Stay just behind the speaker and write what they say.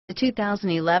The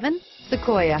 2011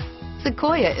 Sequoia.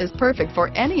 Sequoia is perfect for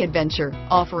any adventure,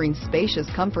 offering spacious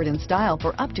comfort and style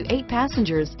for up to 8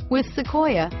 passengers. With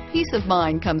Sequoia, peace of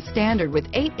mind comes standard with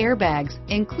 8 airbags,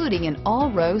 including an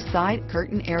all-row side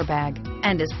curtain airbag,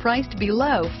 and is priced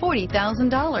below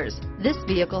 $40,000. This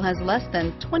vehicle has less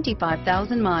than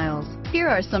 25,000 miles. Here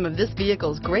are some of this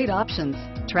vehicle's great options: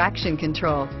 traction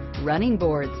control, running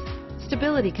boards,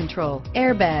 stability control,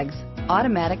 airbags,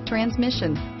 automatic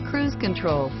transmission, cruise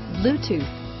control, Bluetooth,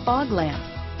 fog lamps,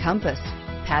 compass,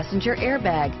 passenger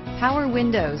airbag, power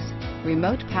windows,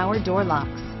 remote power door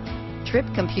locks, trip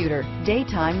computer,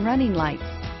 daytime running lights,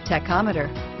 tachometer,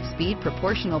 speed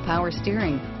proportional power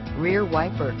steering, rear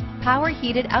wiper, power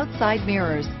heated outside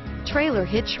mirrors, trailer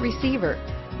hitch receiver,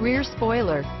 rear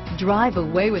spoiler. Drive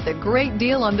away with a great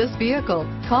deal on this vehicle.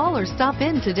 Call or stop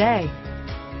in today.